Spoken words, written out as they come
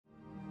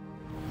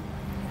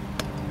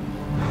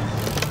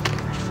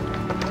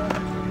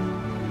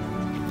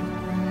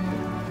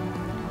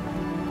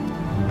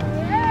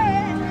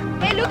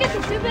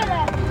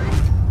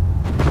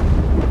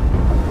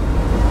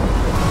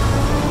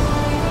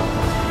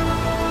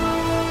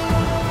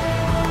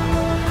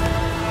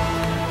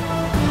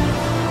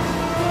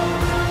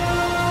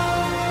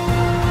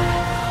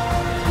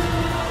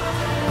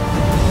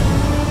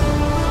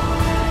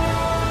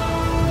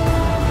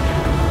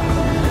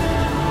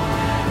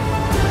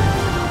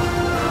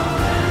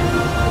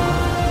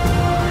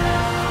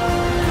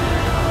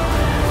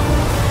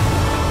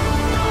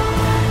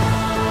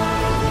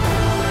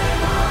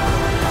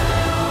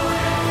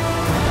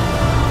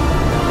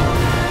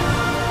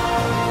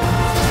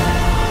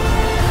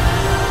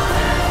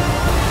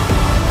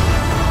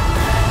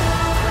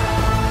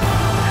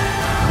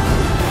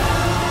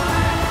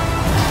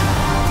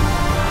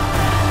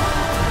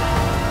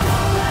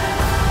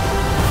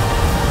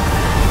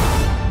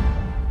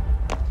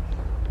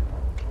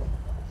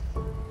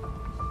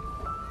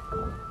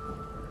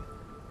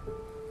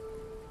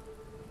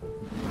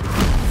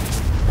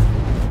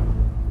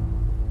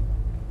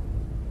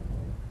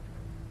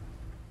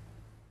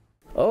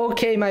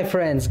Okay my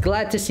friends,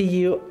 glad to see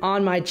you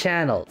on my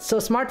channel. So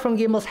smartphone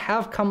gimbals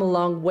have come a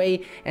long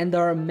way and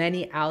there are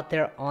many out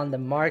there on the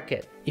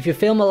market. If you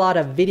film a lot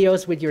of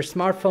videos with your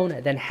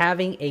smartphone, then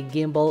having a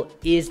gimbal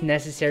is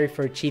necessary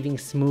for achieving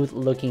smooth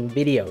looking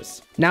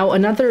videos. Now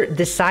another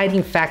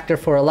deciding factor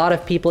for a lot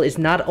of people is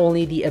not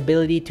only the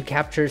ability to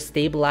capture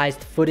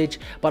stabilized footage,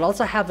 but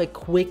also have a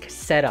quick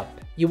setup.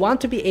 You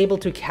want to be able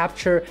to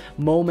capture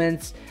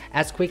moments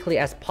as quickly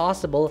as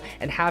possible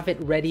and have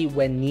it ready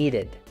when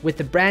needed. With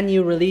the brand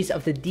new release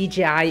of the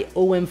DJI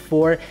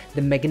OM4,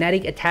 the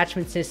magnetic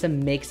attachment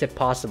system makes it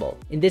possible.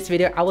 In this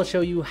video, I will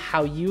show you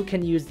how you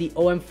can use the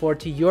OM4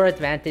 to your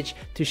advantage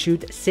to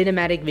shoot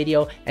cinematic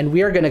video, and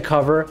we are gonna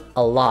cover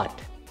a lot.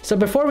 So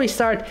before we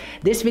start,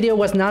 this video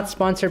was not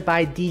sponsored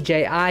by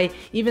DJI,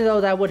 even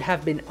though that would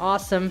have been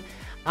awesome.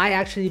 I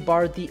actually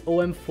borrowed the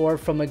OM4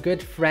 from a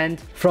good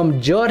friend, from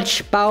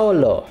George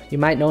Paolo. You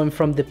might know him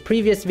from the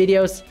previous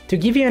videos. To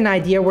give you an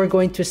idea, we're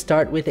going to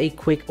start with a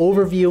quick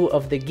overview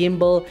of the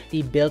gimbal,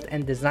 the build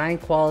and design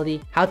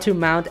quality, how to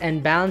mount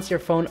and balance your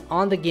phone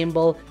on the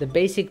gimbal, the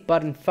basic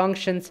button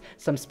functions,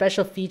 some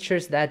special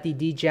features that the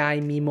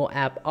DJI Mimo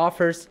app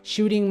offers,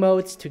 shooting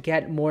modes to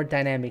get more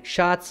dynamic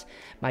shots,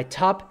 my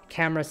top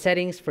camera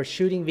settings for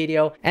shooting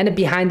video, and a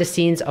behind the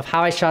scenes of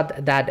how I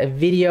shot that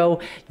video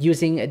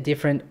using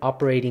different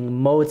operating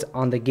modes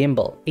on the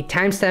gimbal. A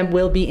timestamp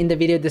will be in the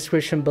video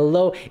description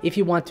below if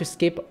you want to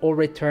skip or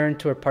return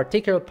to a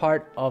particular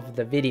part of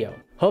the video.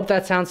 Hope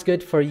that sounds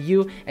good for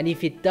you, and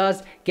if it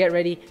does, get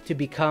ready to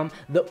become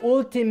the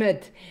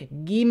ultimate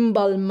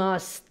gimbal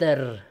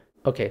master.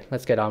 Okay,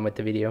 let's get on with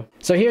the video.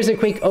 So here's a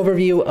quick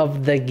overview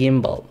of the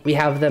gimbal. We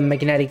have the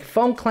magnetic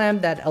phone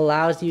clamp that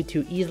allows you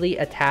to easily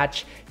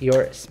attach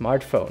your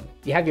smartphone.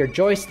 You have your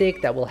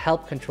joystick that will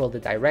help control the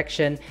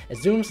direction, a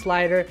zoom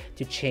slider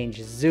to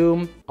change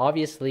zoom,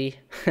 obviously,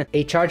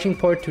 a charging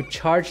port to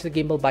charge the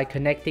gimbal by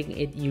connecting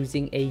it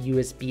using a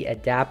USB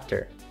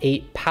adapter,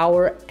 a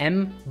power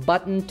M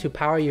button to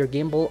power your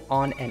gimbal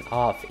on and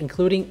off,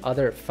 including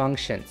other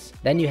functions.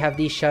 Then you have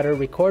the shutter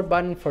record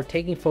button for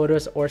taking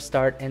photos or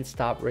start and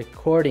stop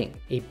recording,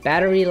 a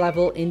battery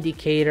level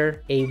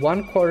indicator, a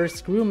 1/4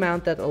 screw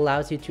mount that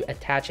allows you to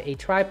attach a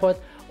tripod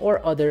or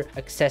other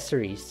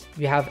accessories.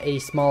 You have a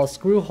small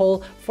screw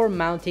hole for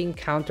mounting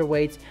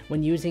counterweights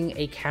when using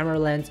a camera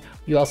lens.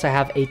 You also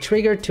have a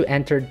trigger to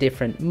enter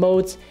different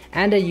modes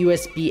and a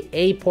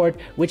USB-A port,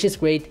 which is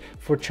great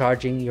for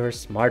charging your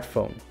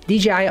smartphone.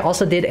 DJI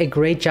also did a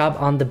great job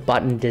on the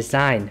button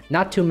design.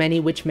 Not too many,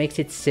 which makes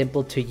it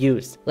simple to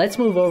use. Let's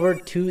move over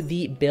to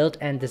the build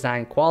and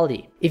design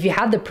quality. If you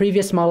had the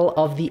previous model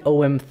of the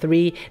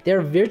OM3,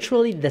 they're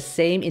virtually the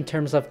same in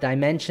terms of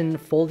dimension,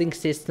 folding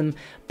system,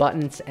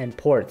 buttons, and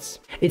ports.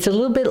 It's a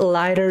little bit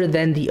lighter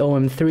than the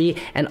OM3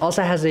 and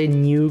also has a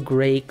new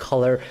gray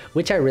color,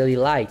 which I really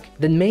like.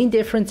 The main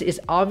difference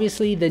is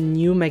obviously the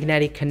new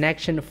magnetic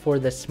connection for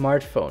the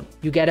smartphone.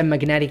 You get a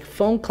magnetic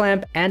phone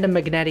clamp and a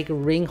magnetic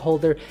ring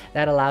holder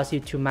that allows you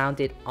to mount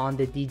it on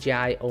the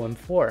DJI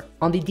OM4.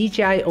 On the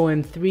DJI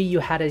OM3, you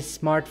had a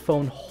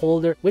smartphone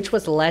holder, which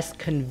was less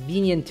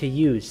convenient to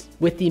use.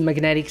 With the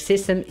magnetic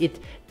system, it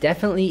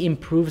definitely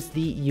improves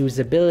the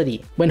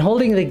usability. When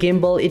holding the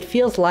gimbal, it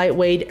feels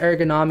lightweight,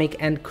 ergonomic,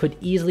 and could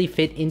easily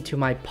fit into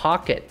my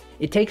pocket.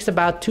 It takes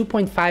about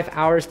 2.5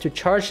 hours to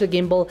charge the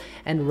gimbal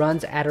and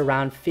runs at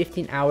around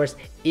 15 hours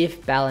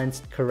if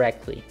balanced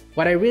correctly.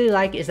 What I really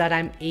like is that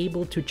I'm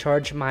able to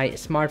charge my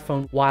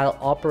smartphone while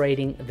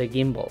operating the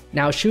gimbal.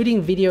 Now,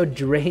 shooting video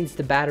drains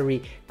the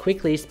battery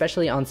quickly,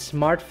 especially on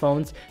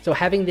smartphones, so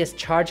having this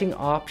charging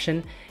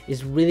option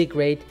is really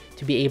great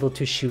to be able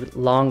to shoot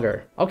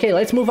longer. Okay,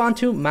 let's move on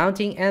to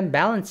mounting and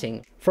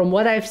balancing. From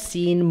what I've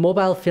seen,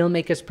 mobile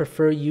filmmakers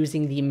prefer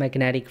using the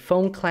magnetic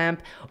phone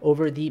clamp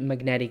over the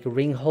magnetic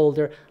ring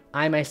holder.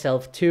 I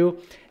myself too.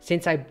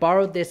 Since I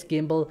borrowed this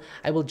gimbal,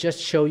 I will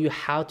just show you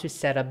how to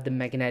set up the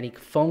magnetic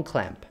phone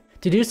clamp.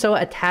 To do so,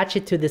 attach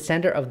it to the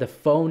center of the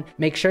phone.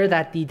 Make sure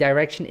that the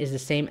direction is the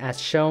same as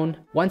shown.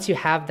 Once you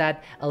have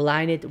that,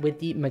 align it with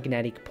the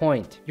magnetic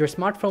point. Your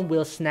smartphone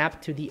will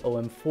snap to the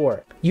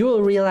OM4. You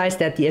will realize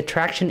that the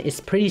attraction is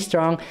pretty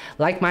strong,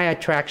 like my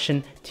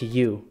attraction to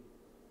you.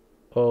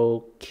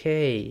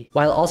 Okay.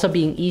 While also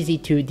being easy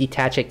to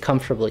detach it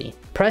comfortably.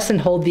 Press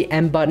and hold the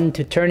M button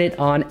to turn it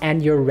on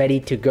and you're ready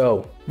to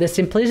go. The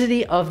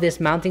simplicity of this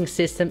mounting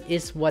system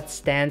is what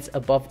stands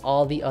above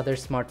all the other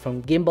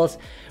smartphone gimbals,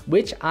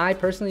 which I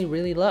personally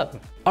really love.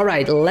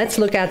 Alright, let's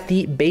look at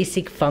the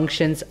basic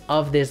functions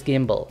of this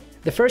gimbal.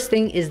 The first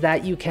thing is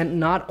that you can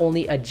not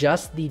only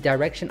adjust the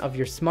direction of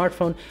your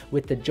smartphone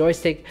with the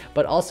joystick,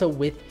 but also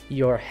with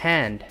your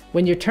hand.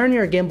 When you turn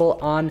your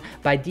gimbal on,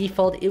 by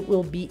default, it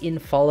will be in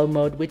follow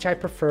mode, which I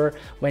prefer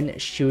when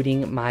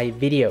shooting my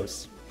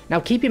videos. Now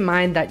keep in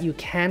mind that you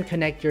can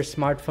connect your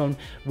smartphone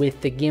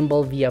with the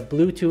gimbal via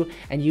Bluetooth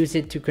and use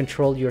it to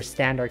control your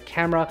standard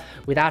camera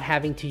without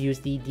having to use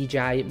the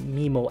DJI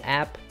Mimo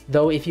app.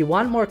 Though if you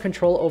want more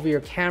control over your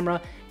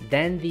camera,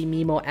 then the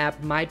Mimo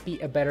app might be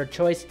a better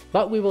choice,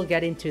 but we will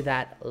get into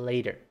that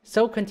later.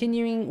 So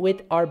continuing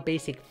with our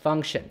basic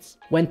functions.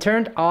 When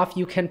turned off,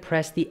 you can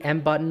press the M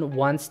button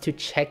once to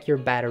check your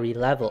battery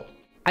level.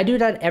 I do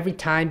that every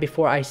time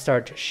before I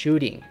start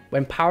shooting.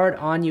 When powered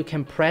on, you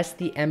can press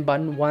the M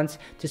button once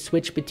to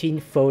switch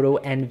between photo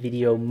and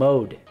video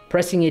mode.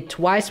 Pressing it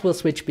twice will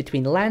switch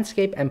between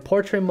landscape and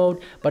portrait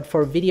mode, but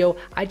for video,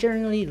 I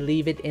generally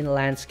leave it in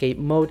landscape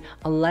mode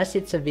unless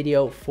it's a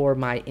video for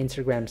my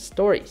Instagram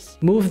stories.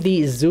 Move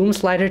the zoom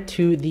slider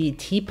to the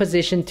T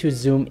position to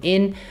zoom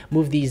in.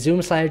 Move the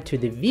zoom slider to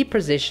the V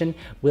position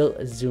will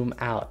zoom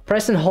out.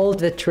 Press and hold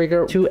the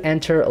trigger to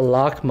enter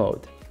lock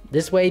mode.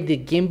 This way the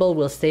gimbal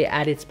will stay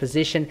at its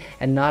position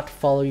and not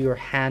follow your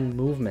hand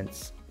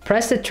movements.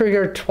 Press the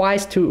trigger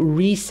twice to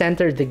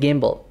recenter the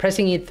gimbal.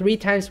 Pressing it 3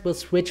 times will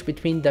switch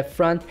between the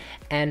front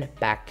and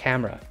back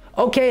camera.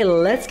 Okay,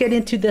 let's get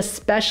into the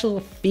special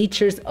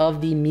features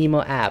of the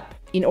Mimo app.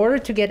 In order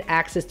to get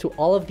access to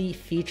all of the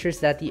features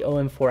that the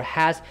OM4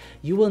 has,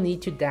 you will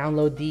need to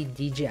download the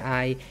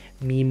DJI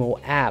Mimo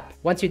app.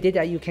 Once you did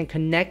that, you can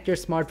connect your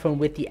smartphone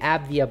with the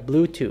app via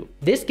Bluetooth.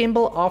 This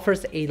gimbal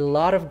offers a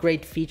lot of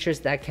great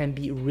features that can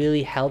be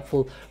really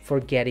helpful for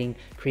getting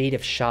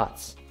creative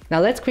shots. Now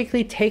let's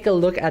quickly take a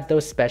look at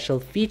those special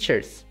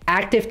features.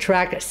 Active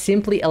track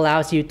simply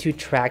allows you to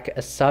track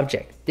a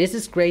subject. This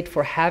is great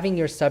for having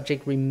your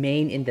subject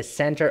remain in the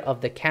center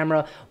of the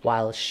camera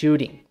while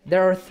shooting.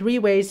 There are 3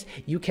 ways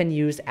you can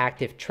use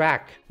active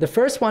track. The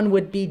first one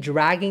would be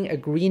dragging a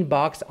green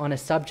box on a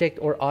subject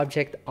or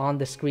object on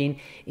the screen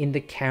in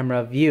the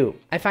camera view.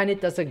 I find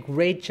it does a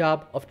great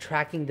job of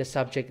tracking the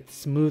subject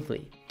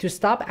smoothly. To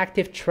stop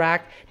active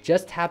track,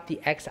 just tap the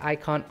X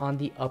icon on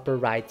the upper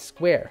right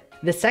square.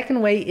 The second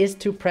way is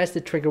to press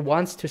the trigger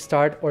once to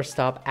start or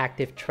stop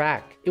active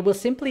track. It will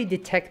simply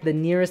detect the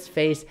nearest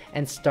face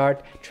and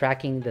start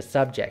tracking the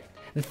subject.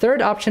 The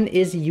third option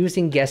is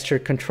using gesture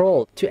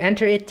control. To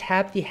enter it,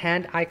 tap the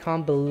hand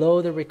icon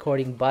below the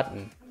recording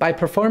button. By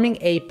performing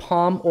a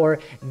palm or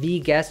V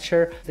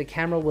gesture, the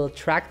camera will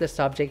track the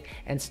subject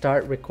and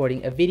start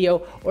recording a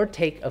video or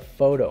take a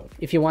photo.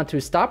 If you want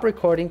to stop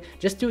recording,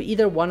 just do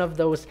either one of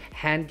those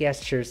hand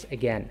gestures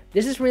again.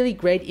 This is really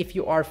great if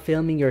you are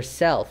filming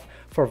yourself.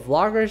 For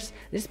vloggers,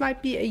 this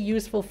might be a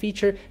useful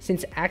feature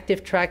since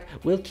active track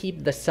will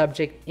keep the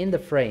subject in the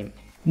frame.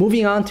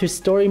 Moving on to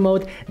story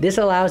mode, this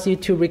allows you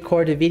to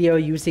record a video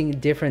using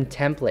different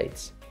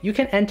templates. You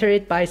can enter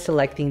it by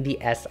selecting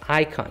the S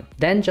icon,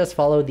 then just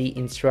follow the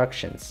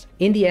instructions.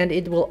 In the end,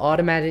 it will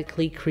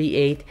automatically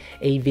create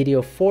a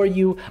video for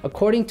you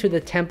according to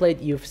the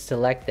template you've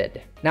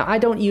selected. Now, I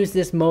don't use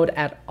this mode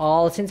at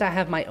all since I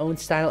have my own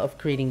style of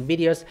creating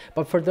videos,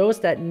 but for those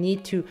that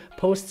need to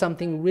post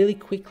something really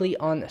quickly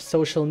on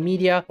social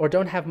media or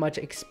don't have much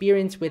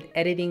experience with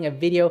editing a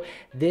video,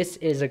 this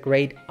is a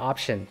great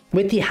option.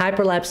 With the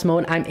hyperlapse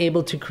mode, I'm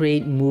able to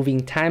create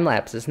moving time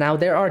lapses. Now,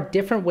 there are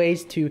different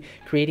ways to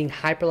creating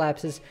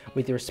hyperlapses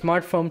with your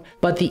smartphone,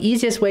 but the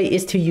easiest way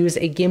is to use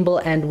a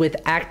gimbal, and with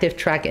active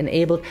track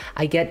enabled,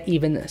 I get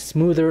even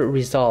smoother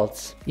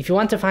results. If you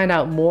want to find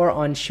out more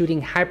on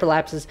shooting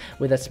hyperlapses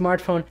with a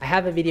smartphone, I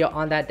have a video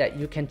on that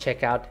you can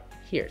check out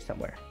here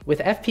somewhere. With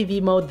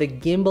FPV mode, the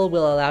gimbal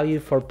will allow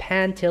you for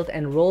pan, tilt,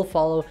 and roll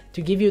follow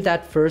to give you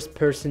that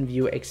first-person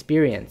view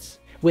experience.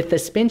 With the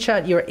spin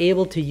shot, you're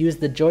able to use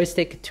the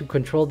joystick to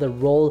control the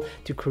roll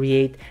to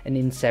create an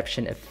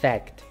inception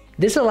effect.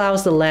 This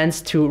allows the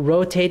lens to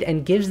rotate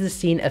and gives the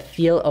scene a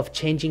feel of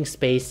changing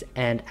space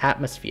and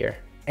atmosphere.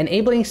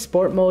 Enabling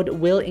sport mode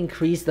will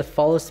increase the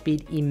follow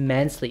speed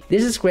immensely.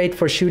 This is great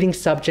for shooting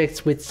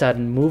subjects with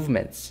sudden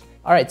movements.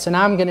 Alright, so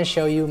now I'm going to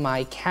show you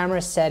my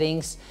camera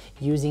settings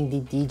using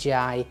the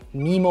DJI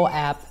Mimo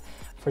app.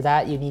 For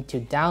that, you need to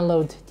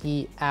download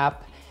the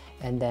app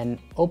and then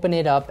open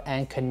it up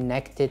and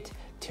connect it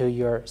to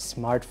your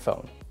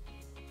smartphone.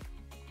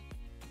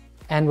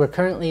 And we're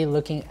currently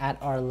looking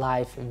at our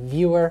live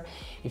viewer.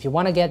 If you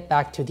want to get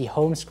back to the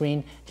home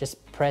screen,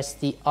 just press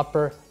the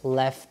upper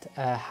left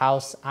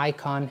house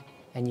icon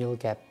and you'll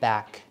get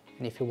back.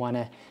 And if you want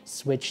to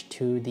switch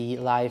to the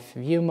live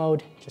view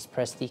mode, just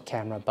press the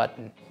camera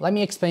button. Let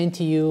me explain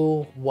to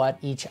you what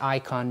each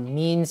icon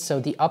means. So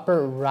the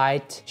upper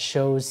right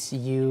shows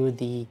you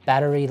the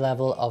battery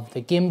level of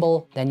the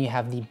gimbal. Then you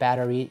have the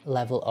battery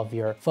level of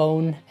your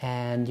phone,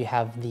 and you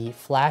have the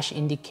flash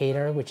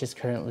indicator, which is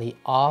currently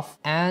off,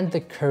 and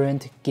the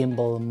current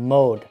gimbal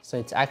mode. So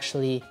it's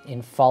actually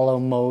in follow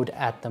mode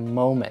at the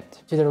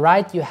moment. To the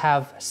right, you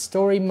have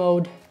story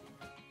mode.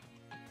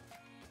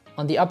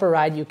 On the upper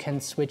right, you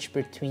can switch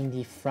between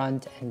the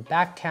front and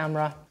back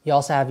camera. You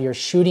also have your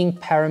shooting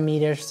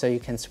parameters, so you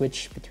can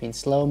switch between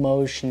slow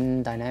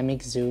motion,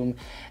 dynamic zoom,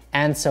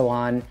 and so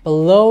on.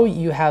 Below,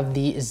 you have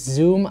the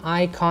zoom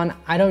icon.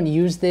 I don't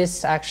use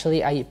this,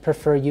 actually. I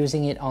prefer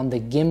using it on the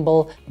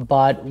gimbal,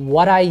 but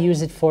what I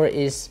use it for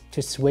is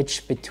to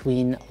switch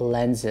between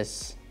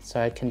lenses.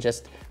 So I can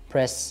just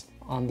press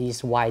on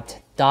these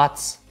white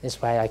dots.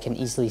 This way I can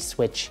easily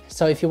switch.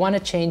 So if you want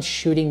to change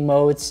shooting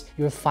modes,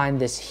 you'll find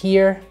this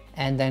here,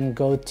 and then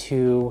go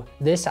to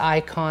this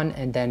icon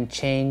and then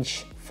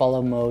change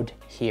follow mode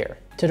here.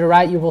 To the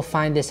right, you will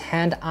find this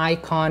hand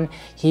icon.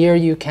 Here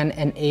you can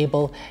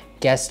enable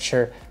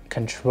gesture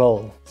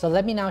control. So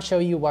let me now show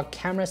you what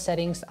camera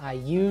settings I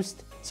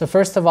used. So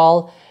first of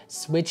all,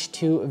 switch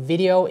to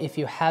video if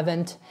you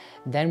haven't.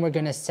 Then we're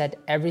gonna set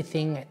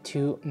everything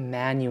to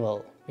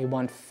manual. We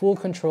want full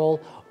control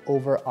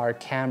over our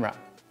camera.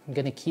 I'm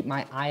gonna keep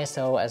my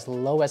ISO as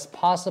low as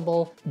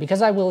possible.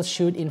 Because I will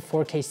shoot in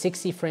 4K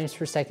 60 frames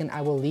per second, I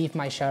will leave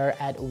my shutter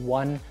at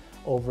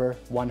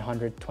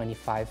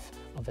 1/125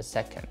 of a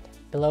second.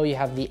 Below you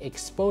have the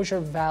exposure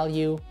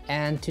value,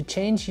 and to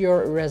change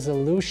your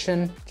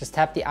resolution, just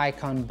tap the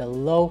icon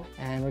below,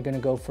 and we're gonna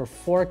go for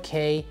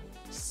 4K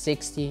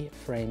 60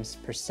 frames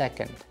per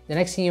second. The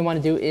next thing you want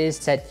to do is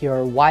set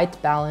your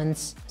white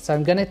balance. So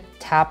I'm gonna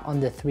tap on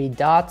the 3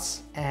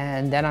 dots,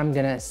 and then I'm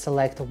gonna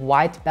select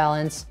white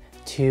balance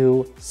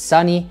to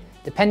sunny,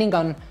 depending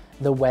on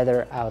the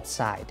weather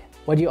outside.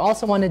 What you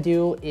also want to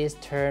do is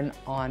turn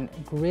on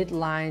grid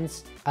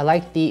lines. I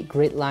like the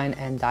grid line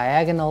and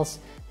diagonals.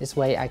 This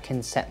way I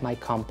can set my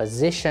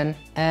composition.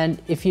 And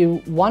if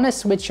you want to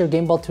switch your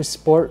gimbal to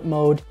sport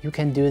mode, you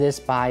can do this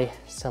by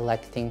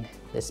selecting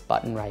this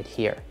button right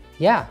here.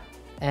 Yeah,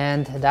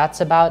 and that's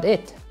about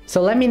it.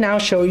 So let me now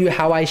show you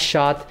how I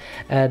shot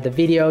the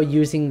video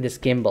using this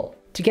gimbal.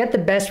 To get the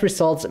best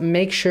results,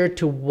 make sure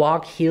to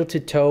walk heel to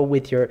toe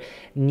with your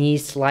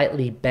knees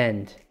slightly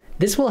bent.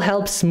 This will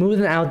help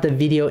smoothen out the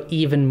video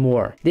even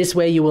more. This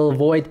way you will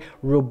avoid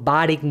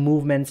robotic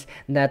movements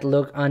that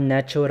look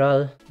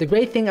unnatural. The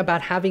great thing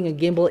about having a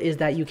gimbal is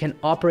that you can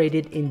operate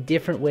it in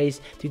different ways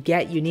to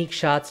get unique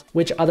shots,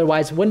 which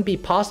otherwise wouldn't be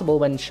possible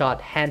when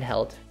shot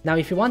handheld. Now,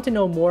 if you want to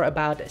know more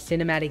about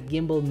cinematic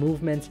gimbal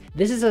movements,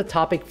 this is a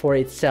topic for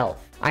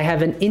itself. I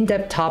have an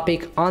in-depth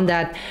topic on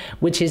that,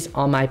 which is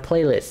on my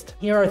playlist.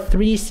 Here are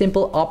 3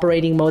 simple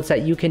operating modes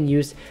that you can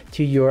use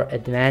to your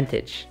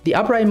advantage. The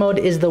upright mode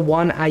is the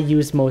one I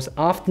use most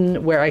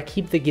often, where I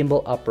keep the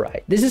gimbal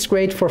upright. This is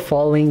great for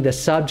following the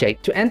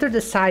subject. To enter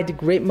the side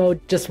grip mode,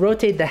 just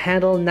rotate the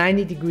handle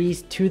 90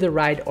 degrees to the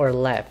right or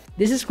left.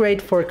 This is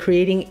great for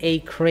creating a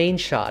crane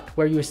shot,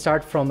 where you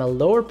start from a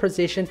lower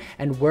position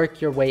and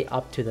work your way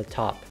up to the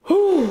top.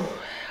 Whew.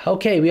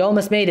 Okay, we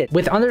almost made it.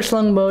 With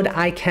underslung mode,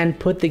 I can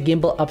put the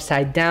gimbal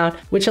upside down,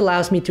 which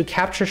allows me to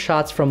capture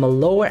shots from a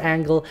lower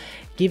angle,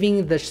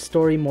 giving the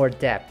story more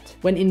depth.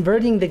 When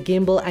inverting the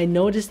gimbal, I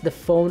noticed the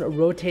phone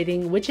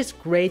rotating, which is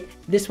great.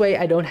 This way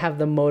I don't have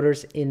the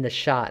motors in the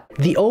shot.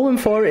 The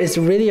OM4 is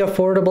really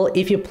affordable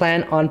if you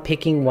plan on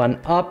picking one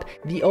up.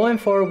 The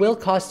OM4 will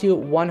cost you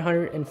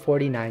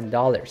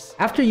 $149.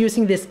 After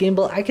using this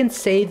gimbal, I can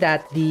say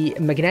that the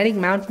magnetic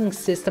mounting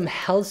system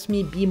helps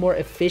me be more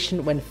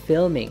efficient when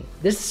filming.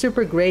 This is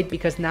super great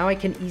because now I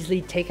can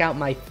easily take out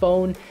my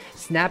phone,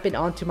 snap it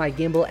onto my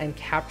gimbal, and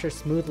capture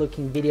smooth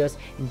looking videos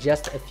in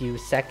just a few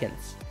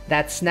seconds.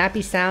 That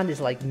snappy sound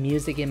is like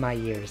music in my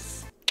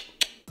ears.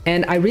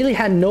 And I really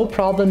had no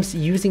problems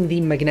using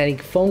the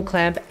magnetic phone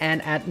clamp,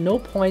 and at no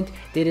point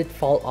did it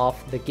fall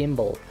off the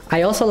gimbal.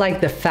 I also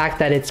like the fact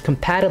that it's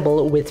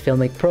compatible with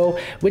Filmmaking Pro,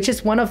 which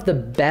is one of the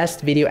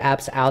best video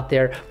apps out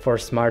there for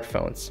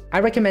smartphones.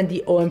 I recommend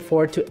the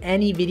OM4 to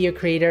any video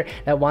creator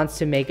that wants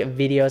to make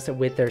videos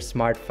with their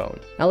smartphone.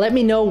 Now let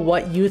me know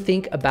what you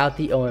think about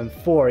the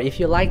OM4. If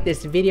you liked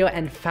this video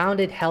and found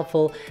it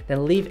helpful,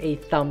 then leave a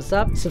thumbs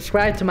up.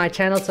 Subscribe to my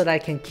channel so that I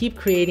can keep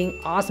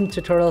creating awesome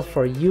tutorials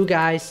for you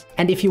guys.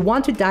 And if you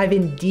want to dive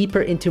in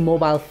deeper into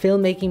mobile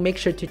filmmaking, make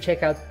sure to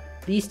check out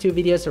these 2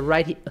 videos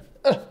right here.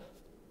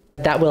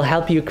 That will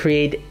help you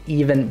create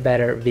even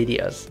better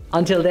videos.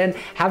 Until then,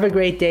 have a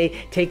great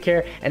day, take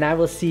care, and I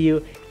will see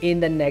you in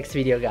the next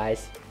video,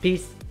 guys.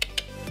 Peace.